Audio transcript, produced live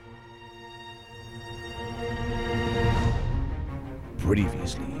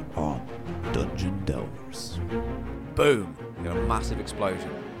Previously on Dungeon Delvers. Boom! You get a massive explosion.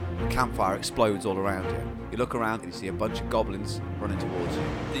 The campfire explodes all around you. You look around and you see a bunch of goblins running towards you.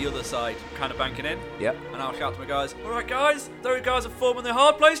 The other side kind of banking in. Yep. And I'll shout to my guys, alright guys, those guys are forming their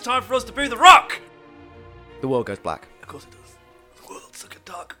hard place, time for us to be the rock! The world goes black. Of course it does. The world's like a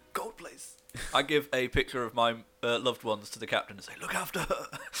dark, cold place. I give a picture of my loved ones to the captain and say, look after her.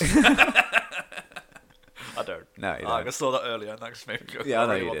 I don't. No, you I don't. saw that earlier and that just made me go. Yeah, I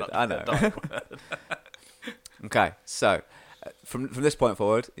know you did. I know. Okay, so from this point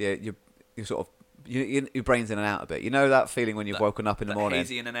forward, you sort of your brain's in and out a bit. You know that feeling when you've woken up in the morning.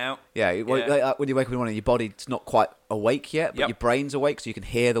 Hazy in and out. Yeah, like when you wake up in the morning, your body's not quite awake yet, but your brain's awake, so you can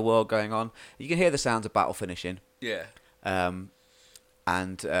hear the world going on. You can hear the sounds of battle finishing. Yeah. And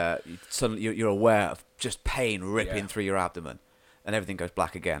suddenly you're aware of just pain ripping through your abdomen, and everything goes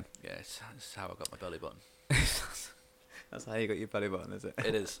black again. Yeah, it's how I got my belly button. That's how you got your belly button, is it?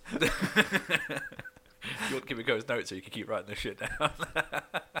 It is. You want to give me Go's notes so you can keep writing this shit down.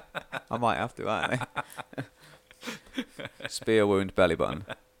 I might have to, aren't I? Spear wound belly button.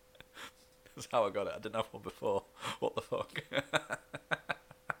 That's how I got it. I didn't have one before. What the fuck?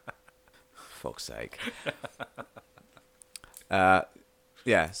 Fuck's sake.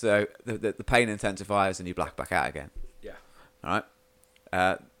 Yeah, so the pain intensifies and you black back out again. Yeah. All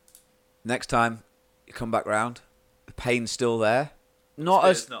right. Next time you come back round, the pain's still there.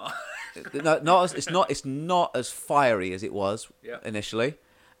 It's not. It's not as fiery as it was initially,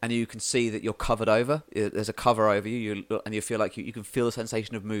 and you can see that you're covered over. There's a cover over you, and you feel like you can feel the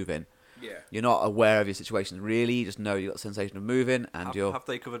sensation of moving. Yeah. You're not aware of your situation really. You just know you got the sensation of moving, and Have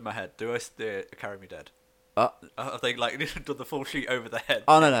they covered my head? Do they carry me dead? Have they done the full sheet over the head?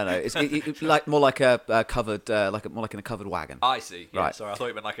 Oh no! It's like more like a covered, more like in a covered wagon. I see. Yeah, Right. Sorry, I thought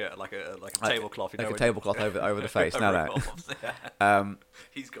you meant like a tablecloth. Like a tablecloth over the face. No.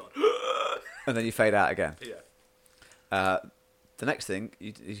 He's gone. And then you fade out again. Yeah. The next thing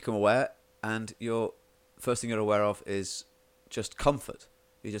you become aware, and first thing you're aware of is just comfort.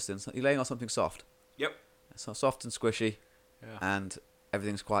 You're laying on something soft. Yep. It's not soft and squishy, Yeah. and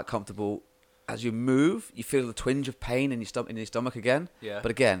everything's quite comfortable. As you move, you feel the twinge of pain in your stomach again. Yeah.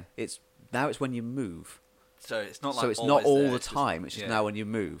 But again, it's when you move. So it's not like So it's not all there, the time. It's just now yeah. when you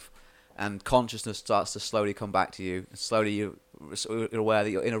move, and consciousness starts to slowly come back to you. And slowly you're aware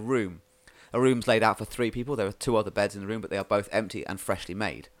that you're in a room. A room's laid out for 3 people. There are 2 other beds in the room, but they are both empty and freshly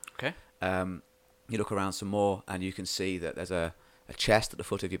made. Okay. You look around some more, and you can see that there's a chest at the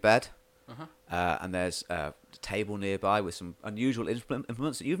foot of your bed, and there's a table nearby with some unusual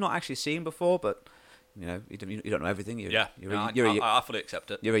implements that you've not actually seen before. But you don't know everything. I fully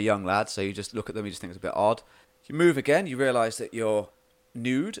accept it. You're a young lad, so you just look at them. You just think it's a bit odd. You move again. You realise that you're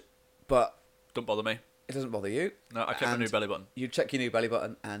nude, but Don't bother me. it doesn't bother you. No, I kept my new belly button. You check your new belly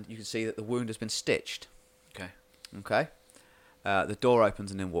button, and you can see that the wound has been stitched. Okay. Okay. The door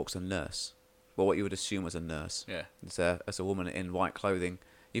opens, and in walks a nurse. Well, what you would assume was a nurse. Yeah. It's a woman in white clothing.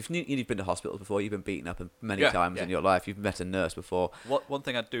 You've been to hospitals before. You've been beaten up many times in your life. You've met a nurse before. One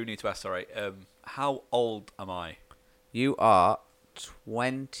thing I do need to ask, sorry, how old am I? You are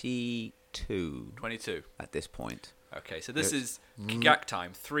 22. 22. At this point. Okay, so this is gag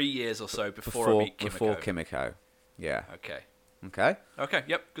time, 3 years or so before I meet Kimiko. Before Kimiko. Yeah. Okay. Okay. Okay,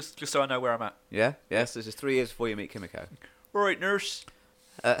 yep, just so I know where I'm at. Yeah. Yes. This is 3 years before you meet Kimiko. All right, nurse.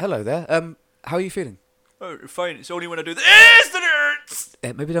 Hello there. How are you feeling? Oh, fine. It's only when I do the that it hurts.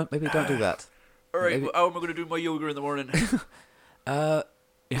 Maybe don't do that. All right, how am I going to do my yoga in the morning?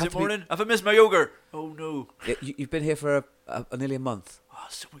 Is it morning? Have I missed my yoga? Oh no. You've been here for nearly a month. Oh,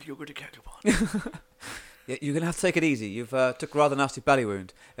 so much yoga to catch up on. Yeah, you're going to have to take it easy. You've took a rather nasty belly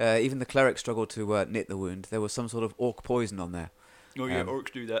wound. Even the cleric struggled to knit the wound. There was some sort of orc poison on there. Oh yeah,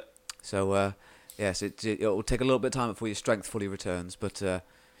 orcs do that. So, yes, it will take a little bit of time before your strength fully returns. But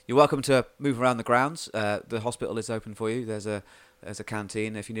you're welcome to move around the grounds. The hospital is open for you. There's a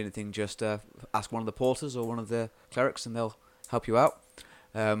canteen. If you need anything, just ask one of the porters or one of the clerics, and they'll help you out.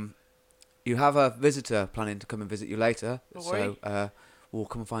 You have a visitor planning to come and visit you later. Oh, so we'll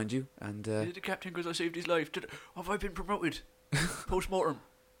come and find you. And Did the captain because I saved his life? Have I been promoted? Post-mortem.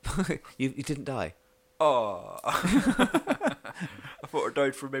 you didn't die. Oh. I thought I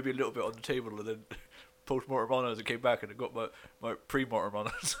died for maybe a little bit on the table, and then post-mortem honours and came back and I got my pre-mortem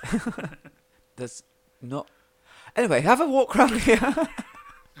honours. There's not... Anyway, have a walk around here.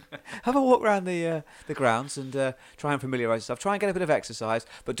 Have a walk around the grounds and try and familiarise yourself. Try and get a bit of exercise,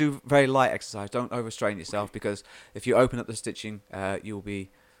 but do very light exercise. Don't overstrain yourself, because if you open up the stitching, you'll be...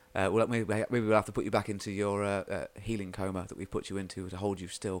 maybe we'll have to put you back into your healing coma that we put you into to hold you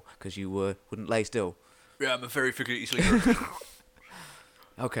still, because you wouldn't lay still. Yeah, I'm a very figurative sleeper.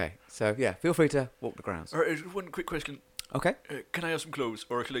 Okay, so yeah, feel free to walk the grounds. All right, one quick question. Okay. Can I have some clothes,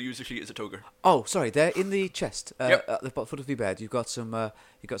 or can I use the sheet as a toga? Oh, sorry, they're in the chest Yep. at the foot of your bed. You've got some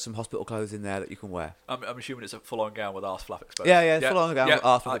hospital clothes in there that you can wear. I'm assuming it's a full-on gown with arse flap exposed. Yeah, full on gown with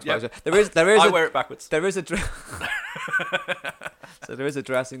arse flap exposure. There is I a wear it backwards. there is a so there is a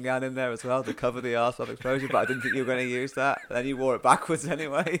dressing gown in there as well to cover the arse flap exposure, but I didn't think you were going to use that. Then you wore it backwards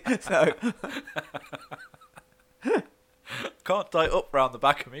anyway. So Can't tie it up round the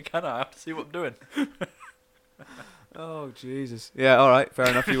back of me, can I? I have to see what I'm doing. oh Jesus. Yeah, all right, fair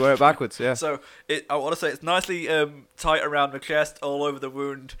enough. You wear it backwards. Yeah. So I want to say it's nicely tight around the chest, all over the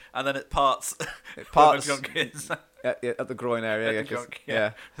wound, and then it parts. It parts where the junk is. at the groin area. At Yeah, the 'cause- junk,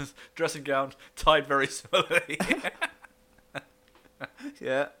 yeah. Dressing gown tied very similarly.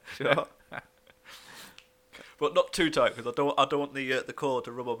 Yeah, sure. But not too tight because I don't want the cord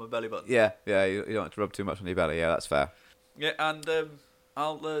to rub on my belly button. Yeah, you don't have to rub too much on your belly. Yeah, that's fair. Yeah, and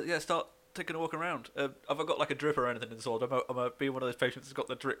I'll start taking a walk around. Have I got like a drip or anything installed? Am I being one of those patients who's got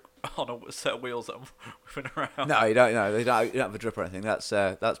the drip on a set of wheels that I'm whipping around? No, you don't. No, you don't have a drip or anything. That's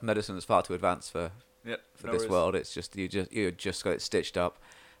medicine that's far too advanced for Yeah, no this worries. world. It's just you just got it stitched up,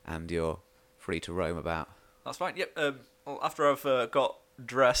 and you're free to roam about. That's fine. Yep. Well, after I've got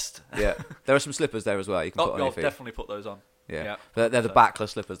dressed. Yeah, there are some slippers there as well. You can put on I'll your feet. definitely put those on. Yeah, Yeah. but they're the So-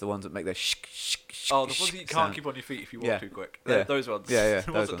 backless slippers, the ones that make their Oh, the ones that you can't sound. keep on your feet if you walk Yeah. too quick. Yeah. Those ones. Yeah, The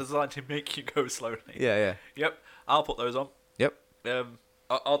those ones that are ones. designed to make you go slowly. Yeah. Yep. I'll put those on. Yep.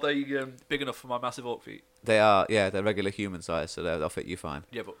 Are they big enough for my massive orc feet? They are. Yeah, they're regular human size, so they'll fit you fine.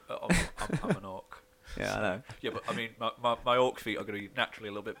 Yeah, but I'm an orc. Yeah, I know. Yeah, but I mean, my orc feet are going to be naturally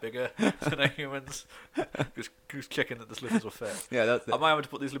a little bit bigger than a human's. Just checking that the slippers were fit. Yeah, that's I might have to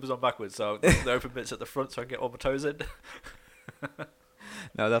put these slippers on backwards, so the open bits at the front, so I can get all my toes in.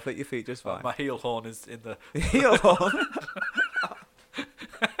 no, they'll fit your feet just fine. My heel horn is in the. Heel horn.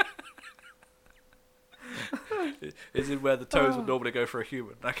 Is in where the toes would normally go for a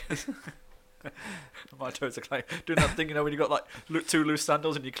human. I guess. My toes are like doing that thing, when you got like two loose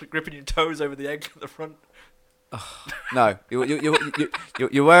sandals and you're gripping your toes over the egg at the front. No,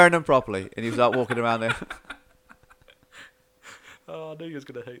 you're wearing them properly, and you start walking around there. Oh, I knew you was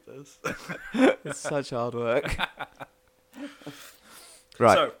gonna hate this. It's such hard work.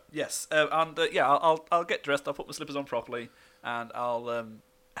 Right. So yes, I'll get dressed. I'll put my slippers on properly, and I'll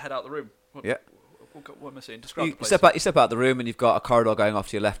head out the room. Yeah. What am I saying? Describe You the place. step out the room, and you've got a corridor going off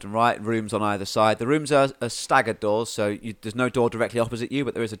to your left and right. Rooms on either side. The rooms are staggered doors, so there's no door directly opposite you,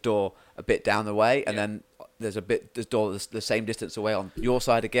 but there is a door a bit down the way, and then there's a door the same distance away on your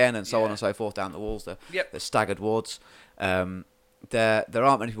side again, and so on and so forth down the walls. They're staggered wards. There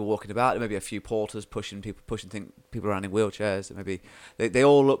aren't many people walking about. There may be a few porters pushing people around in wheelchairs. Maybe they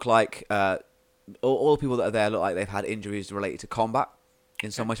all look like all the people that are there look like they've had injuries related to combat in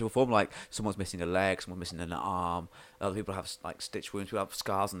some way, shape, or form. Like someone's missing a leg, someone's missing an arm. Other people have like stitch wounds. People have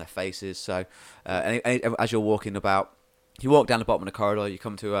scars on their faces. So as you're walking about, you walk down the bottom of the corridor. You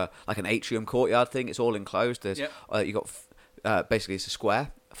come to like an atrium courtyard thing. It's all enclosed. There's you got basically it's a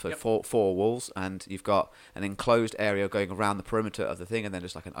square for four walls, and you've got an enclosed area going around the perimeter of the thing, and then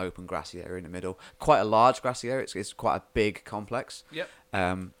just like an open grassy area in the middle. Quite a large grassy area. It's quite a big complex. Yep.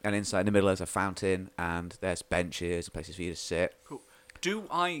 And inside in the middle there's a fountain, and there's benches, places for you to sit. Cool. Do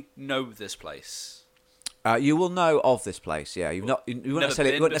I know this place? You will know of this place, yeah. You wouldn't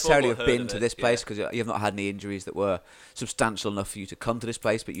necessarily have been to this place because you've not had any injuries that were substantial enough for you to come to this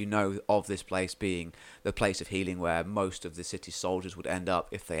place, but you know of this place being the place of healing where most of the city's soldiers would end up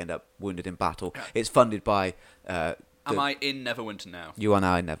if they end up wounded in battle. Yeah. It's funded by... Am I in Neverwinter now? You are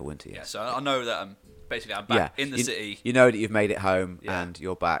now in Neverwinter, yes. Yeah, so I know that I'm back in the city. You know that you've made it home and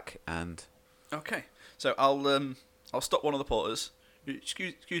you're back, and... Okay, so I'll stop one of the porters.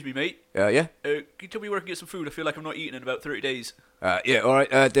 Excuse me, mate. Yeah? Can you tell me where I can get some food? I feel like I've not eaten in about 30 days. Yeah, all right.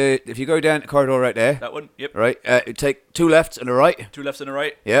 If you go down the corridor right there... That one? Yep. Right. Take 2 lefts and a right. 2 lefts and a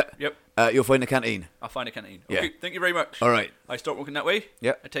right? Yeah. Yep. You'll find the canteen. I'll find a canteen. Yeah. Okay, thank you very much. All right. I start walking that way.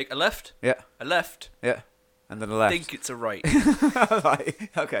 Yeah. I take a left. Yeah. A left. Yeah. And then a I left. think it's a right. Right.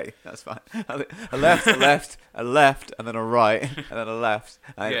 Okay, that's fine. A left, a left, and then a right, and then a left,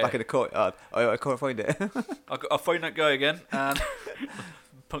 and Yeah. back in the courtyard. Oh, I can't find it. I'll find that guy again and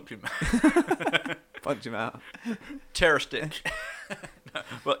punch him. Punch him out. Terror stitch. No,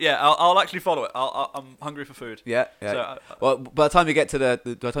 but yeah, I'll actually follow it. I'm hungry for food. Yeah. So, well, by the time you get to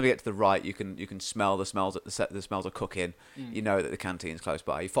the right, you can smell the smells the smells of cooking. You know that the canteen's close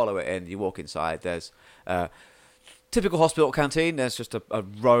by. You follow it in. You walk inside. There's typical hospital canteen. There's just a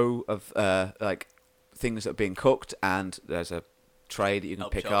row of like things that are being cooked, and there's a tray that you can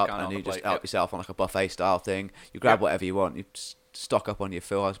Help pick yourself up, kind of and on you the just plate, help yep. yourself on like a buffet style thing. You grab Yep. whatever you want. You stock up on your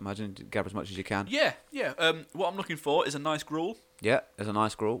fill, I imagine. Grab as much as you can. Yeah. What I'm looking for is a nice gruel. Yeah, there's a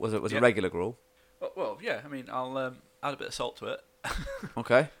nice gruel. Was it Yep. a regular gruel? Well, yeah. I mean, I'll add a bit of salt to it,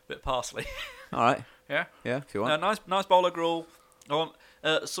 Okay. a bit of parsley. All right. Yeah. Yeah, if you want. Nice bowl of gruel. I want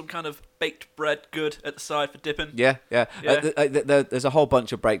some kind of baked bread, good at the side for dipping. Yeah. Yeah. There's a whole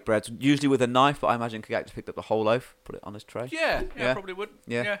bunch of break breads, usually with a knife, but I imagine Kagak just picked up the whole loaf, put it on his tray. Yeah, Yeah. probably would.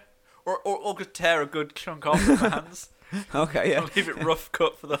 Yeah. Or could tear a good chunk off with my hands. Okay, yeah. I'll leave it rough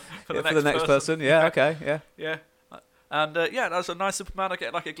cut for the Yeah, next for the next person. Yeah, okay, yeah. Yeah. And that's a nice simple man. I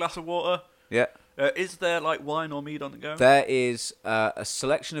get like a glass of water. Yeah. Is there like wine or mead on the go? There is a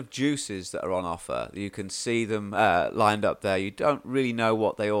selection of juices that are on offer. You can see them lined up there. You don't really know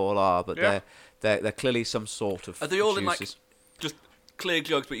what they all are, but Yeah. they're clearly some sort of Are they all in like juices. just clear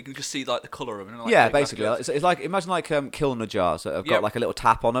jugs, but you can just see like the colour of them? Like Yeah, clear glass basically, jugs? it's like imagine like Kilner jars that have got Yep. like a little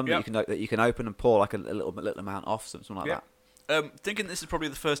tap on them Yep. that you can open and pour like a little amount off, something like Yeah. that. Thinking this is probably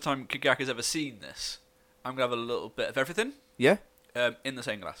the first time Kagak has ever seen this, I'm gonna have a little bit of everything Yeah, in the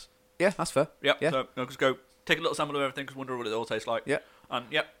same glass. yeah, that's fair. Yep. Yeah. So I'll just go take a little sample of everything, because wonder what it all tastes like. Yeah. And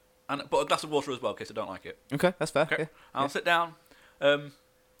but a glass of water as well, in case I don't like it. Okay, that's fair. Okay. Yeah. I'll sit down.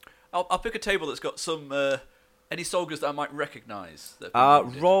 I'll pick a table that's got some any soldiers that I might recognise. That have been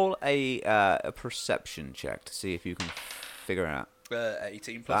wounded. Roll a perception check to see if you can figure it out.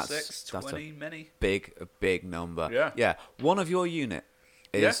 18 plus That's- 6, that's a 20, many. A big number. Yeah. Yeah. One of your unit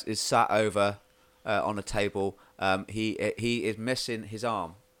is sat over on a table. He is missing his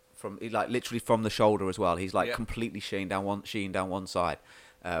arm from literally from the shoulder as well. He's Yeah. completely sheen down one side.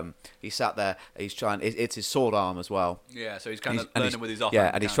 He sat there. He's trying. It's his sword arm as well. Yeah, so he's kind of And learning with his offhand.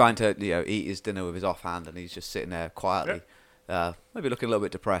 Yeah, and he's trying to eat his dinner with his offhand, and he's just sitting there quietly. Maybe looking a little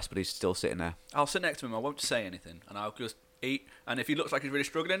bit depressed, but he's still sitting there. I'll sit next to him. I won't say anything, and I'll just eat. And if he looks like he's really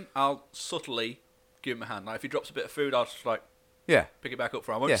struggling, I'll subtly give him a hand. Like if he drops a bit of food, I'll just like Yeah. pick it back up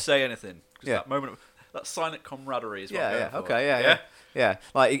for him. I won't Yeah. say anything, because Yeah. that moment, that silent camaraderie is what I'm Yeah, going for. okay, yeah.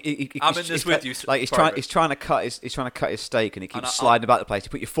 Like I'm in this with you, Like he's private. trying to cut his steak, and he And keeps I'll- sliding about the place.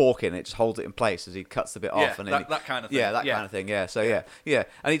 You put your fork in, it just holds it in place as he cuts the bit Yeah, off, and then that kind of thing. yeah, that Yeah. kind of thing. Yeah, so yeah,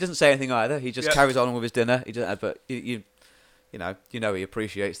 and he doesn't say anything either. He just Yeah. carries on with his dinner. He doesn't, but you know he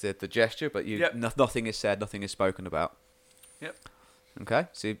appreciates the gesture, but Yep. nothing is said, nothing is spoken about. Yep. Okay,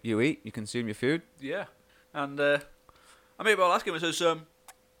 so you eat, you consume your food. Yeah, and I maybe I'll ask him. It says,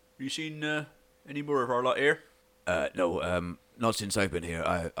 "You seen any more of our lot here?" No, not since I've been here.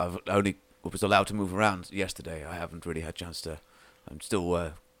 I've only was allowed to move around yesterday. I haven't really had a chance to. I'm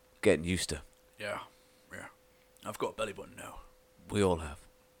still getting used to. Yeah. I've got a belly button now. We all have.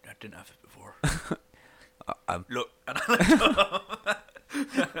 I didn't have it before. Look, and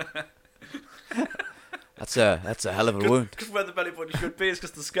That's a hell of a wound. because where the belly button should be is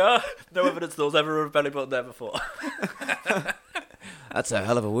because the scar. No evidence there was ever a belly button there before. That's a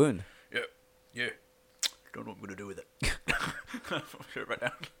hell of a wound. Yeah. Don't know what I'm gonna do with it. Put it right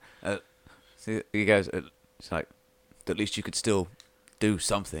down. See, he goes. It's like, at least you could still do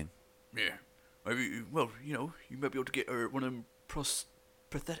something. Yeah. Maybe. Well, you might be able to get one of them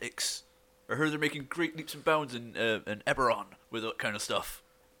prosthetics. I heard they're making great leaps and bounds in Eberron with that kind of stuff.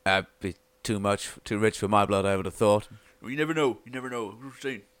 Be too rich for my blood. I would have thought. Well, you never know. I'm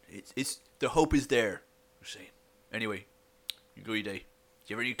saying it's the hope is there. I'm saying. Anyway, you go your day. If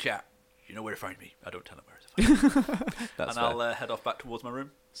you ever need chat, you know where to find me. I don't tell him where to find me. That's And fair. I'll head off back towards my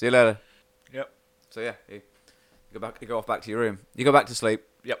room. See you later. Yep. So yeah, you go back. You go off back to your room. You go back to sleep.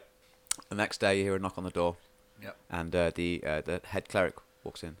 Yep. The next day, you hear a knock on the door. Yep. And the head cleric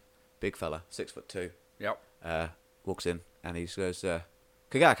walks in. Big fella, 6'2". Yep. Walks in and he goes,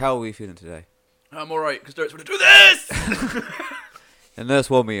 Kagak, how are we feeling today? I'm alright, because Dirk's going to do this! And nurse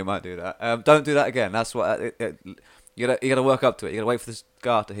warned me you might do that. Don't do that again. That's what you gotta work up to it. You gotta wait for the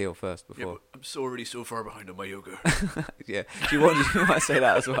scar to heal first Yeah, before. but I'm already so far behind on my yoga. Yeah, she warned you. You might say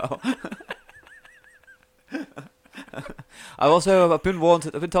that as well. I've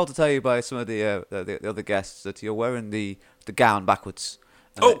been told to tell you by some of the other guests that you're wearing the gown backwards.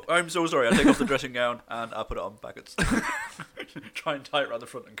 Oh, I'm so sorry. I take off the dressing gown and I put it on backwards. Try and tie it around the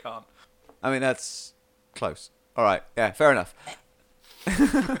front and can't. I mean that's close. All right, yeah, fair enough.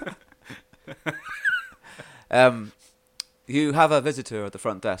 You have a visitor at the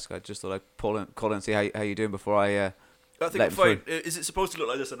front desk. I just thought I'd call in and see how you're doing before I. I think Let I'm him fine. through. Is it supposed to look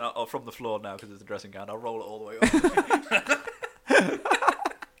like this or from the floor now because it's a dressing gown? I'll roll it all the way up.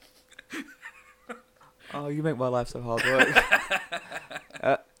 Oh, you make my life so hard work.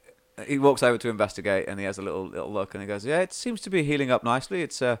 He walks over to investigate, and he has a little look, and he goes, "Yeah, it seems to be healing up nicely.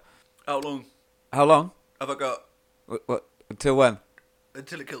 It's How long how long? have I got? What Until when?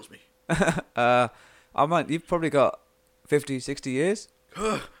 Until it kills me. I might. You've probably got 50, 60 years.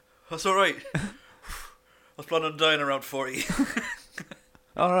 That's all right. I was planning on dying around 40.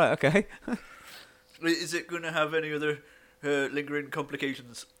 All right. Okay. Is it going to have any other lingering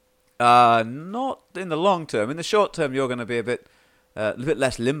complications? Not in the long term. In the short term, you're going to be a bit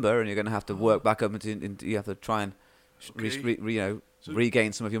less limber, and you're going to have to work back up into you have to try and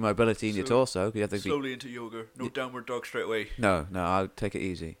regain some of your mobility in your torso. You have to slowly into yoga. No downward dog straight away. No, I'll take it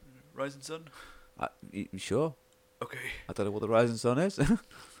easy. Rising sun. You sure? Okay. I don't know what the rising sun is.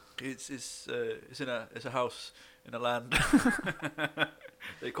 It's a house in a land.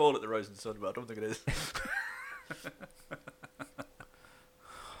 They call it the rising sun, but I don't think it is.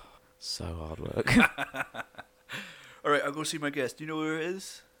 So hard work. All right, I'll go see my guest. Do you know where it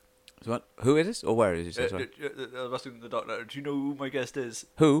is? So who it is or where it is? I was asking the doctor. Do you know who my guest is?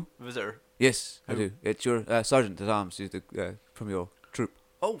 Who? Visitor. Yes, Who? I do. It's your sergeant at arms. He's from your troop.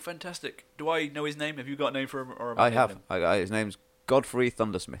 Oh, fantastic! Do I know his name? Have you got a name for him? Or am I naming have. him? His name's Godfrey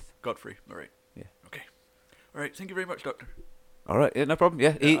Thundersmith. Godfrey. All right. Yeah. Okay. All right. Thank you very much, doctor. All right. Yeah, no problem.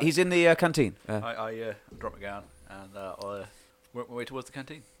 Yeah, he's in the canteen. I dropped my gown and I'll work my way towards the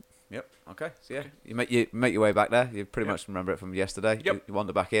canteen. Yep. Okay. So yeah, Okay. you make your way back there. You pretty much remember it from yesterday. Yep. You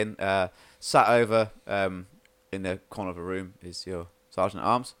wander back in. Sat over in the corner of a room is your sergeant at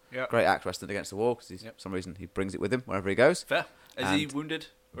arms. Yeah. Great axe resting against the wall because for some reason he brings it with him wherever he goes. Fair. Is he And- wounded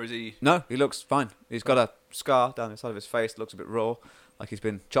or is he? No, he looks fine. He's got a scar down the side of his face. Looks a bit raw, like he's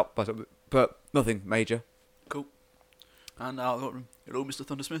been chopped by something, but nothing major. Cool. And I'll go to him. Hello, Mr.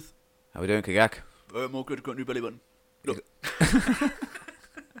 Thundersmith. How we doing, Kagak? I'm all good. Got a new belly button. Look.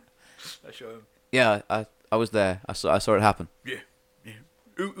 I show him. Yeah, I was there. I saw it happen. Yeah.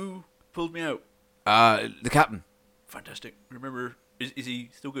 Ooh, pulled me out. The captain. Fantastic. Remember, is he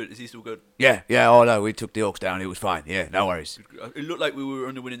still good? Is he still good? Yeah. Oh no, we took the orcs down. He was fine. Yeah, no worries. It looked like we were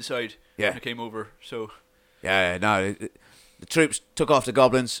on the winning side Yeah. when I came over, so... Yeah, no. The troops took off the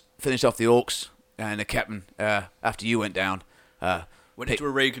goblins, finished off the orcs, and the captain, after you went down, Went into a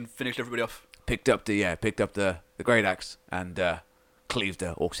rig and finished everybody off. picked up the great axe and cleaved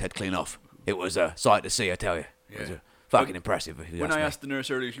the orc's head clean off. It was a sight to see, I tell you. It was Yeah. fucking impressive. If you When ask I me. asked the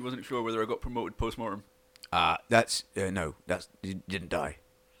nurse earlier, she wasn't sure whether I got promoted post-mortem. That's you didn't die.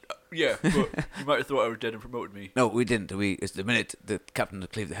 Yeah, but you might have thought I was dead and promoted me. No, we didn't. It's the minute the captain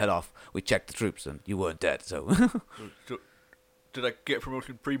had cleaved the head off, we checked the troops and you weren't dead. So, So, did I get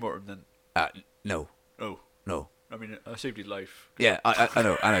promotion pre-mortem then? no. I mean, I saved his life. Yeah, I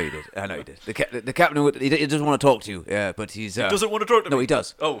know you did. I know you did. The captain he doesn't want to talk to you. Yeah, but he's He doesn't want to talk to me? No, he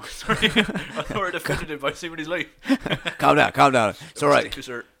does. Oh, sorry. I thought I defended him by saving his life. Calm down. It's all right. Thank you,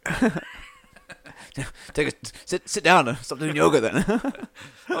 sir. Sit down and stop doing yoga then.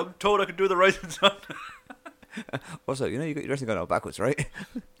 I'm told I can do the rising sun. Also, you got your dressing going on backwards, right?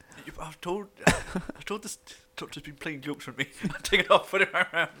 I was told this doctor's been playing jokes on me. Take it off, put it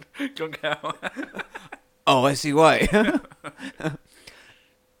around. Gun cow. Oh, I see why.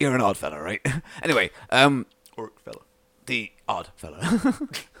 You're an odd fella, right? Anyway, Orc fella. the odd fella.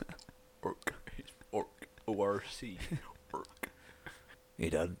 Orc. Orc. O-R-C. Orc. You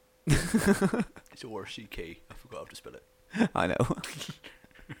done? It's O-R-C-K. I forgot how to spell it. I know.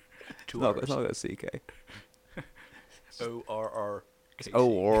 Two It's not R's. got a CK. O-R-R.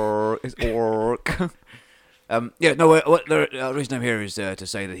 It's orc. Yeah, no. The reason I'm here is to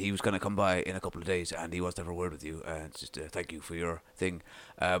say that he was going to come by in a couple of days, and he wants to have a word with you. Just thank you for your thing.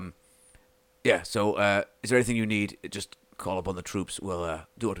 Yeah. So, is there anything you need? Just call upon the troops. We'll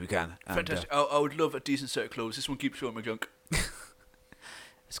do what we can. And, Fantastic. I would love a decent set of clothes. This one keeps showing my junk.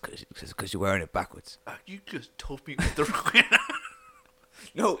 It's because you're wearing it backwards. You just told me the wrong.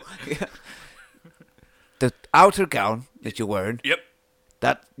 No. The outer gown that you're wearing, Yep.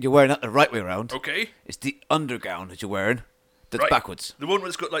 that you're wearing that the right way around. Okay. It's the undergown that you're wearing that's Right. backwards. The one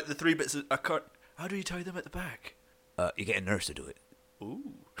that's got like the three bits. I can't. How do you tie them at the back? You get a nurse to do it.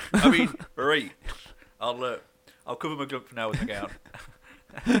 Ooh. I mean, right. I'll cover my junk for now with my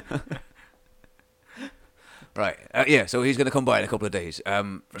gown. Right. Yeah. So he's going to come by in a couple of days.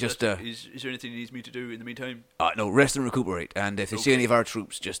 Just Is there anything he needs me to do in the meantime? no, rest and recuperate. And if you see Okay. any of our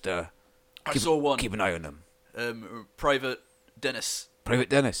troops, just I saw one. keep an eye on them. Private Dennis. Private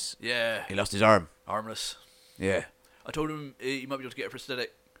Dennis. Yeah. He lost his arm. Armless. Yeah. I told him he might be able to get a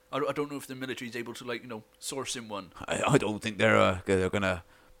prosthetic. I don't know if the military is able to source him one. I don't think they're going to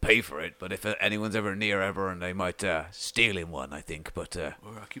pay for it. But if anyone's ever near Everin, they might steal him one. I think. But Or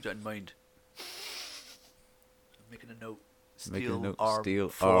I'll keep that in mind. I'm making a note. make a Steal note. arm Steal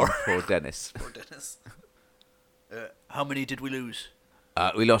for arm for Dennis. for Dennis. How many did we lose?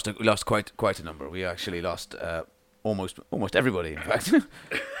 We lost quite a number. We actually lost almost everybody, in fact.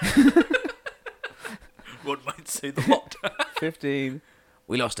 One might say the lot. 15.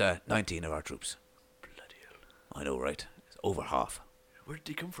 We lost 19 of our troops. Bloody hell. I know, right? It's over half. Where did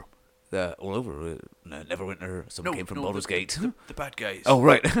they come from? All over. Neverwinter. Some came from Baldur's Gate. The bad guys. Oh,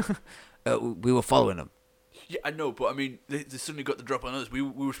 right. We were following them. Yeah, I know, but I mean, they suddenly got the drop on us. We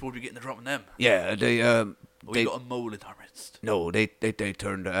were supposed to be getting the drop on them. Yeah, But we got a mole in our midst. No, they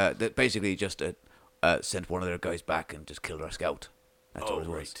turned. They basically just sent one of their guys back and just killed our scout. That's what it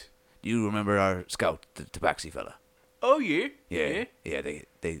was. Right. You remember our scout, the Tabaxi fella? Oh, yeah. Yeah.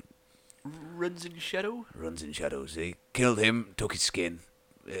 They Runs in shadow. runs in shadows. They killed him, took his skin.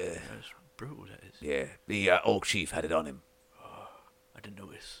 That's brutal, that is. Yeah, the Oak Chief had it on him. I didn't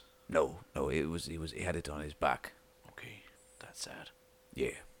notice. No, he had it on his back. Okay, that's sad. Yeah,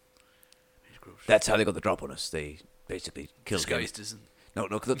 He's gross. that's how they got the drop on us. They basically killed him. Disguised isn't. No,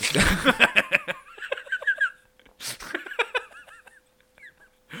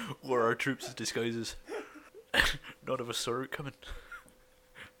 Were our troops as disguises? None of us saw it coming.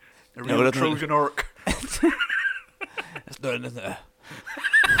 A No, real that's not- Trojan orc. That's not another.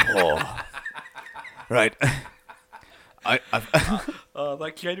 Oh, right. I've Oh,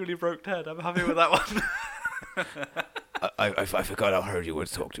 that genuinely broke head. I'm happy with that one. I forgot how hard you were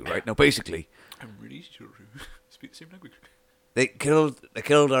to talk to. Right now, basically, I'm really sure we speak the same language. they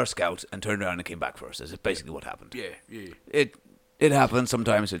killed our scout and turned around and came back for us. That's basically what happened. Yeah. It happens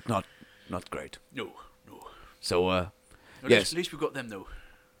sometimes. It's not great. No. So At least we got them though.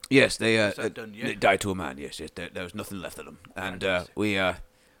 yes, they Is that done yet? they died to a man. Yes. There was nothing left of them, and we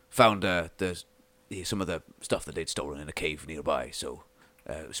found some of the stuff that they'd stolen in a cave nearby. So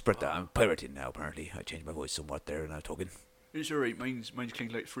spread that. I'm pirating now. Apparently, I changed my voice somewhat there now talking. It's alright. Mine's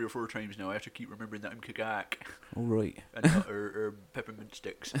clinged like 3 or 4 times now. I have to keep remembering that I'm Kagak All right. and not peppermint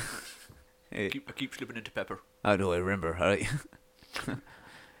sticks. Hey. I keep slipping into pepper. I know. I remember. All right.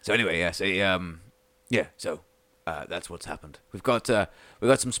 So anyway, yes. So that's what's happened. We've got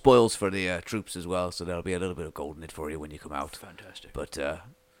some spoils for the troops as well. So there'll be a little bit of gold in it for you when you come out. Fantastic. But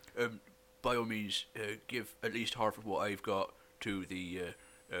By all means, give at least half of what I've got to the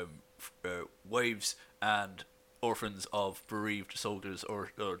waves and orphans of bereaved soldiers or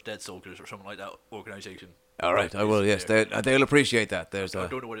dead soldiers or something like that organisation. all right, I will. Yes, they'll appreciate that. There's I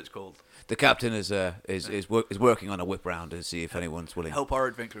don't know what it's called. the captain is working on a whip round to see if anyone's willing. Help our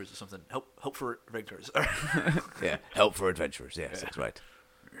adventurers or something. Help for adventurers. Yeah, help for adventurers. Yes, that's right.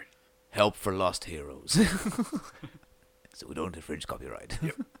 Help for lost heroes. So we don't infringe copyright.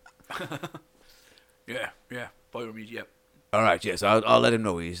 Yeah. By all means, yeah. All right. Yes, I'll let him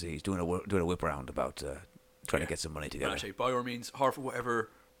know he's doing a whip round about trying to get some money And together. I say, by all means, half of whatever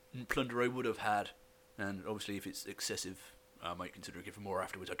plunder I would have had, and obviously if it's excessive, I might consider giving more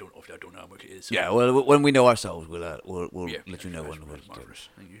afterwards. I don't know how much it is. So Yeah. Well, when we know ourselves, we'll yeah, let you know when we'll. marvelous.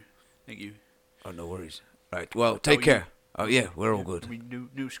 Thank you. Oh, no worries. Right. Well, take care. Oh yeah, we're all good. I mean,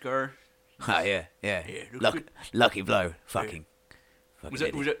 new scar. Ah, yeah. Yeah, looks good. Lucky blow. Fucking. Was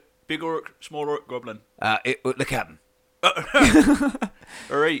it big orc, small orc, goblin? The captain.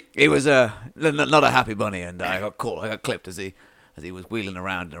 All right. He was not a happy bunny, and I got caught. I got clipped as he was wheeling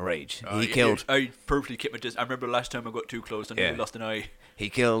around in a rage. He killed. I purposely kept my distance. I remember the last time I got too close and Yeah. I lost an eye. He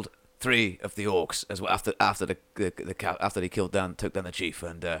killed 3 of the orcs as well after he took down the chief,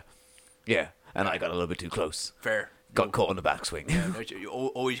 and and I got a little bit too close. Fair. Got caught on the backswing. Yeah, you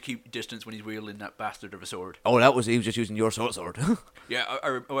always keep distance when he's wielding that bastard of a sword. Oh, he was just using your sword. Yeah,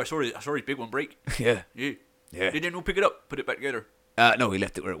 I saw his big one break. Yeah. Yeah. Yeah. He didn't pick it up, put it back together. No, he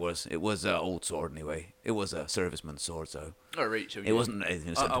left it where it was. It was an old sword anyway. It was a serviceman's sword, so All right, so it wasn't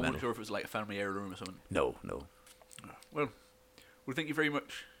anything I sentimental. wasn't sure if it was like a family heirloom or something. No. Well, thank you very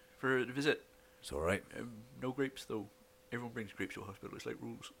much for the visit. It's all right. No grapes though. Everyone brings grapes to a hospital. It's like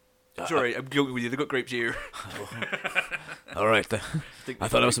rules. Sorry, I'm joking with you. They got grapes here. All right. I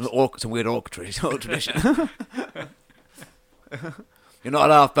thought it was some weird orc tradition. You're not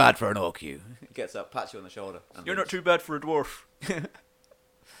half bad for an orc, you. He gets up, pats you on the shoulder. You're not too bad for a dwarf.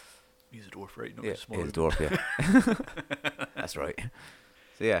 He's a dwarf, right? Not Yeah, a small. he's a dwarf, yeah. That's right.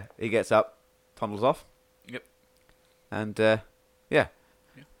 So yeah, he gets up, tumbles off. Yep. And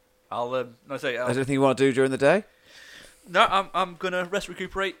I'll is there anything you want to do during the day? No, I'm gonna rest,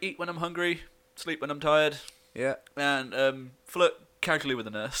 recuperate, eat when I'm hungry, sleep when I'm tired, Yeah. and flirt casually with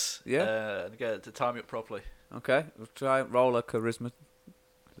the nurse. Yeah. And get it to tie me up properly. Okay. We'll try and roll a charisma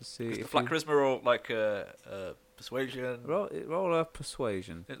to see Is the if flat charisma or like persuasion? roll a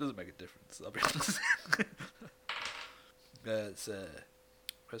persuasion. It doesn't make a difference. I'll be honest. It's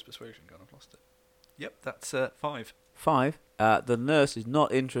where's persuasion gone? I've lost it. Yep, that's 5. 5. The nurse is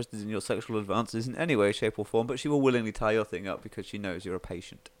not interested in your sexual advances in any way, shape, or form, but she will willingly tie your thing up because she knows you're a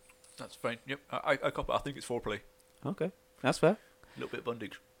patient. That's fine. Yep, I cop it. I think it's foreplay. Okay, that's fair. A little bit of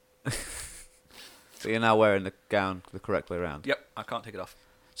bondage. But you're now wearing the gown the correct way around. Yep, I can't take it off.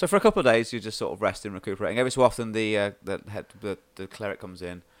 So for a couple of days, you just sort of rest and recuperating. Every so often, the cleric comes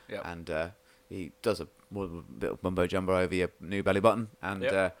in Yep. and he does a bit of mumbo jumbo over your new belly button, and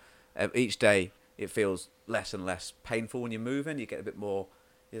Yep. Each day it feels less and less painful when you're moving. You get a bit more.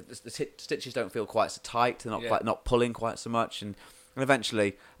 The stitches don't feel quite so tight. They're not not pulling quite so much, and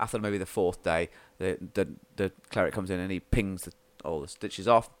eventually, after maybe the 4th day, the cleric comes in and he pings all the stitches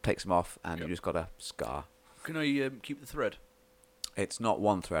off, takes them off, and Yep. you just got a scar. Can I keep the thread? It's not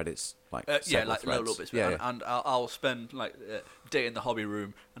one thread. It's like Yeah, several like threads. little bits. Yeah, And I'll spend like a day in the hobby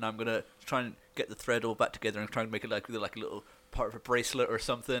room, and I'm gonna try and get the thread all back together and try and make it like a little part of a bracelet or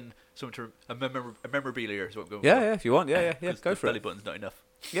something. A memorabilia is what I'm going yeah, for. yeah. If you want, yeah. 'Cause Go the for belly it. button's not enough.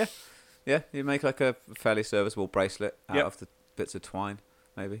 Yeah. You make like a fairly serviceable bracelet out Yep. of the bits of twine,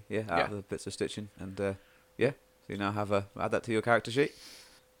 maybe. Yeah, out Yeah. of the bits of stitching, and so you now have add that to your character sheet.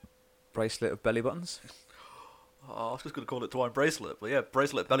 Bracelet of belly buttons. Oh, I was just gonna call it twine bracelet, but yeah,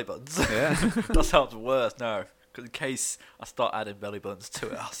 bracelet belly buttons. Yeah. That sounds worse now. Because in case I start adding belly buttons to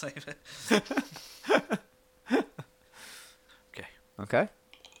it, I'll save it. Okay. Okay.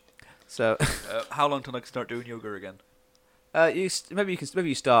 So How long till I can start doing yoga again? maybe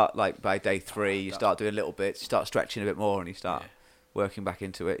you start like by day 3. You that- start doing little bits. You start stretching a bit more, and you start Yeah. working back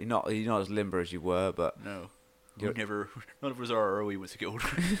into it. You're not as limber as you were, but No. You're- None of us are early once we get older.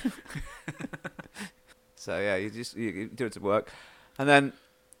 so yeah, you do it to work, and then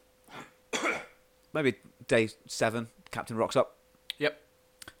maybe day 7, Captain rocks up. Yep.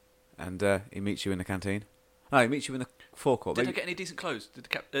 And he meets you in the canteen. No, he meets you in the forecourt. Did I Maybe- get any decent clothes? Did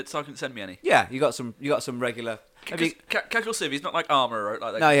the sergeant send me any? Yeah, you got some regular. Maybe, Casual civvies, not like armour or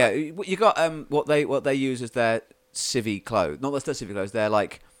like that. no, yeah, you got what they use as their civvy clothes. Not their civvy clothes. They're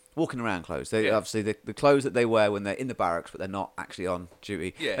like walking around clothes. They Yeah. obviously the clothes that they wear when they're in the barracks, but they're not actually on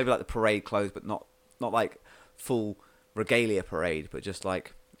duty. Yeah. Maybe like the parade clothes, but not like full regalia parade, but just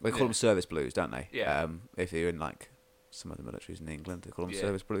like they call Yeah. them service blues, don't they? Yeah. If you're in like some of the militaries in England, they call them Yeah.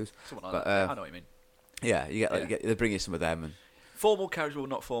 service blues. Something like But, that. I know what you mean. Yeah, you get they bring you some of them, and Formal, casual,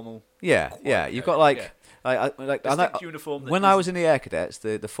 not formal. yeah. Quite, You've yeah, got like yeah. I know, Distinct uniform. that when I isn't- was in the air cadets,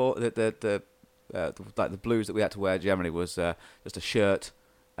 the like the blues that we had to wear generally was just a shirt.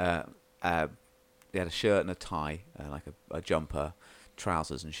 They had a shirt and a tie, like a jumper,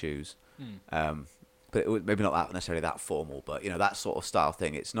 trousers and shoes. But it was maybe not that necessarily that formal, but that sort of style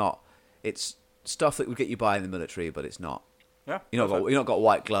thing. It's not. It's stuff that would get you by in the military, but it's not. Yeah. You're not got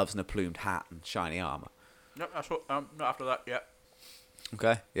white gloves and a plumed hat and shiny armor. No, that's what. Not after that yet.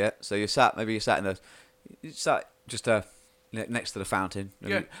 Okay. Yeah. So you sat just next to the fountain.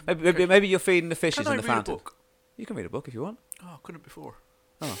 Yeah. Maybe you're feeding the fishes Can I in the read fountain. a book? You can read a book if you want. Oh, I couldn't before.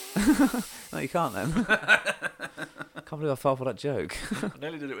 No, you can't then. Can't believe I fell for that joke. I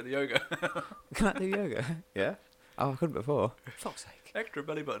nearly did it with the yoga. Can I do yoga? Yeah. Oh, I couldn't before. Fuck's sake. Extra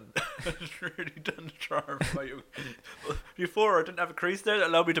belly button. It's really done the charm by you. Before I didn't have a crease there that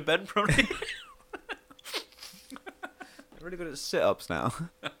allowed me to bend properly. I'm really good at sit-ups now.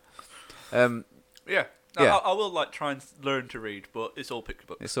 Yeah. No, Yeah. I will like try and learn to read, but it's all picture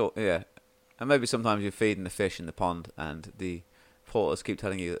books. It's all yeah, and maybe sometimes you're feeding the fish in the pond, and the porters keep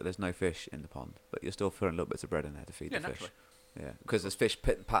telling you that there's no fish in the pond, but you're still throwing little bits of bread in there to feed Yeah, the naturally. fish. Yeah, because there's fish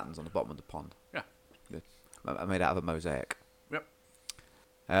patterns on the bottom of the pond. Yeah. Made out of a mosaic. Yep.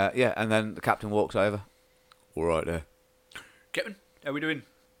 Yeah, and then the captain walks over. All right there. Kevin, how we doing?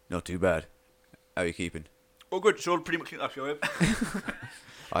 Not too bad. How are you keeping? Oh, good. So pretty much that's your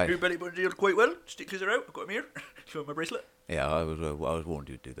Your belly button healed quite well. Stitches are out. I've got them here. Show my bracelet. Yeah, I was warned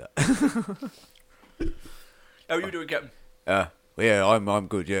you'd do that. How are you doing, Captain? Well, yeah, I'm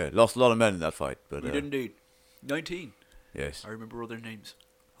good. Yeah, lost a lot of men in that fight, but You did indeed. 19. yes, I remember all their names.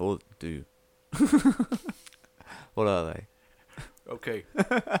 all do. What are they? Okay.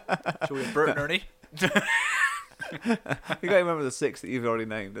 So we have Bert and Ernie. You got to remember the 6 that you've already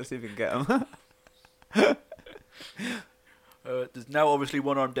named. Let's see if you can get them. There's now obviously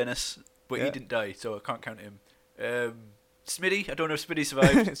one-armed Dennis, but Yeah. he didn't die, so I can't count him. Smitty, I don't know if Smitty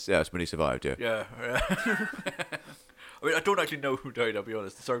survived. Yeah, Smitty survived. Yeah, Yeah. I mean, I don't actually know who died, I'll be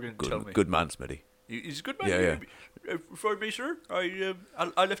honest. The sergeant didn't tell me. good man, Smitty. He's a good man. Yeah. For me, sir, I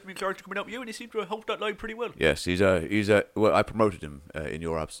left him in charge to come and help you, and he seemed to have helped that line pretty well. Yes, he's well, I promoted him in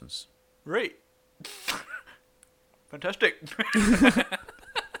your absence. Right. Fantastic.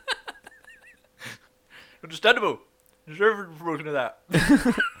 Understandable. Deserve a promotion of that.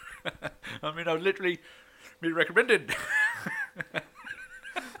 I mean, I was literally being recommended. That's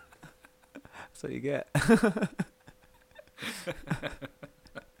what you get.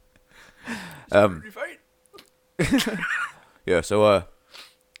 Pretty fine. Yeah, so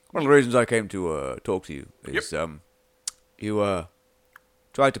one of the reasons I came to talk to you is you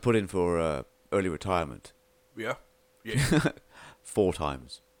tried to put in for early retirement Yeah. Yeah. 4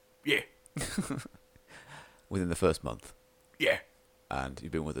 times Yeah. within the first month, Yeah. and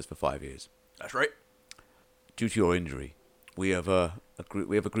you've been with us for 5 years. That's right. Due to your injury, we have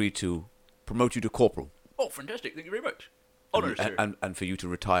agreed to promote you to corporal, Oh, fantastic. Thank you very much. Honours, sir. and for you to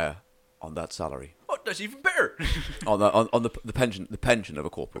retire on that salary, Oh, that's even better. on the pension of a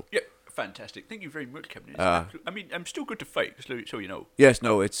corporal. Yeah, fantastic. Thank you very much, Captain. Uh, I mean, I'm still good to fight, so you know. Yes,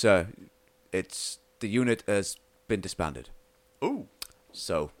 no, it's the unit has been disbanded, Oh,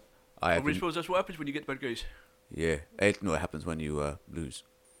 so I I have been, suppose that's what happens when you get bad guys. yeah. It happens when you lose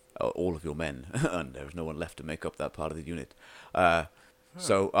all of your men, and there's no one left to make up that part of the unit.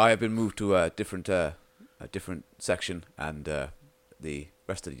 So I have been moved to a different section, and the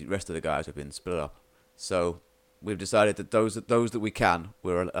rest of the guys have been split up. So we've decided that those that we can,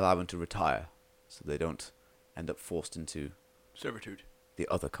 we're allowing to retire, so they don't end up forced into Servitude. the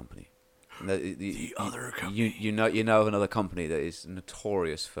other company. And The other company. You know of another company that is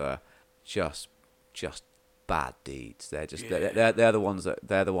notorious for just bad deeds. They're just they're the ones that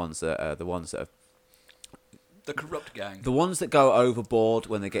The corrupt gang. the ones that go overboard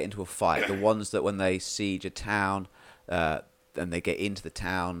when they get into a fight. The ones that when they siege a town, and they get into the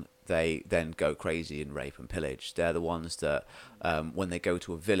town, they then go crazy and rape and pillage. They're the ones that when they go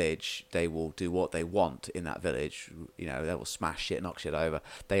to a village, they will do what they want in that village. You know, they will smash shit, knock shit over.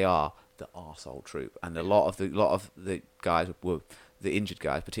 They are the arsehole troop, and a lot of the guys the injured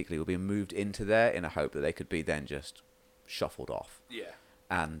guys particularly will be moved into there in a hope that they could be then just shuffled off, Yeah.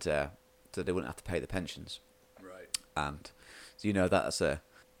 and so they wouldn't have to pay the pensions. Right. And so, you know, that's a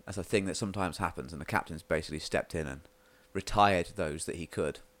thing that sometimes happens, and the captain's basically stepped in and retired those that he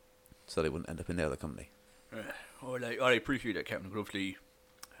could, so they wouldn't end up in the other company. Well, I appreciate that, Captain. Obviously,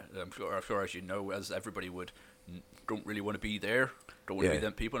 I'm sure, as you know, as everybody would, don't really want to be there. Don't want to be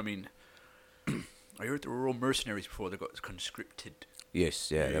them people. I mean, I heard there were all mercenaries before they got conscripted.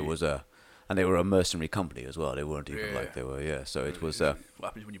 Yes, yeah, there was and they were a mercenary company as well. They weren't even like they were, so it was. What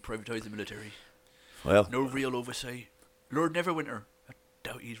happens when you privatise the military? Well, No real oversight. Lord Neverwinter, I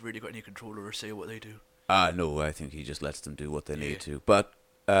doubt he's really got any control over say what they do. no, I think he just lets them do what they need to. But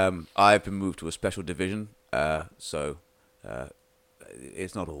I've been moved to a special division, so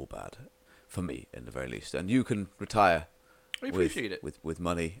it's not all bad for me, in the very least. And you can retire I appreciate it. with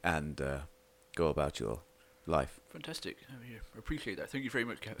money and go about your life. Fantastic. Oh, yeah. I appreciate that. Thank you very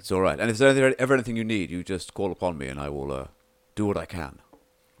much, Captain. It's all right. And if there's ever anything you need, you just call upon me, and I will do what I can.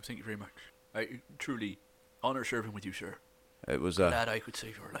 Thank you very much. I truly honour serving with you, sir. It was Glad I could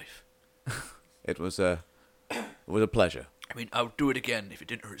save your life. it was a pleasure. I mean, I would do it again if it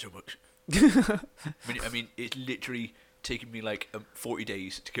didn't hurt so much. I mean, it's literally taken me like 40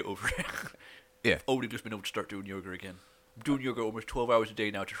 days to get over it. Yeah. I've only just been able to start doing yoga again. I'm doing yoga almost 12 hours a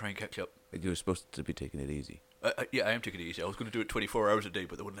day now to try and catch up. You were supposed to be taking it easy. Yeah, I am taking it easy. I was going to do it 24 hours a day,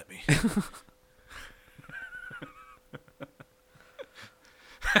 but they wouldn't let me.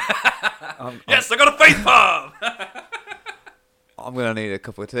 Yes, I got a faith palm! I'm gonna need a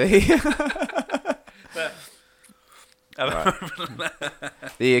cup of tea.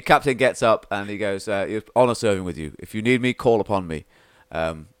 The captain gets up and he goes, "Honour serving with you. If you need me, call upon me.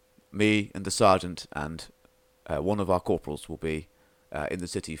 Me and the sergeant and one of our corporals will be in the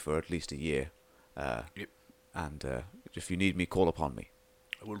city for at least a year. Yep. And if you need me, call upon me."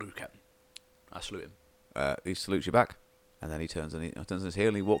 I will do, Captain. I salute him. He salutes you back, and then he turns on his heel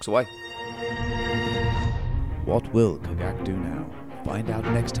and he walks away. What will Kagak do now? Find out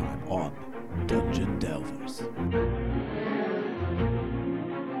next time on Dungeon Delvers.